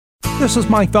This is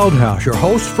Mike Veldhuis, your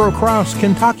host for Across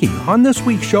Kentucky. On this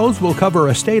week's shows, we'll cover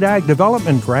a state ag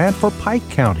development grant for Pike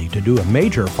County to do a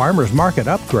major farmers market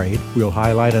upgrade. We'll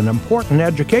highlight an important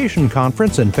education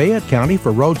conference in Fayette County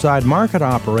for roadside market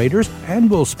operators, and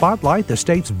we'll spotlight the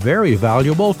state's very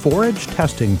valuable forage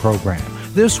testing program.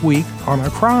 This week on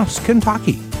Across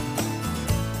Kentucky.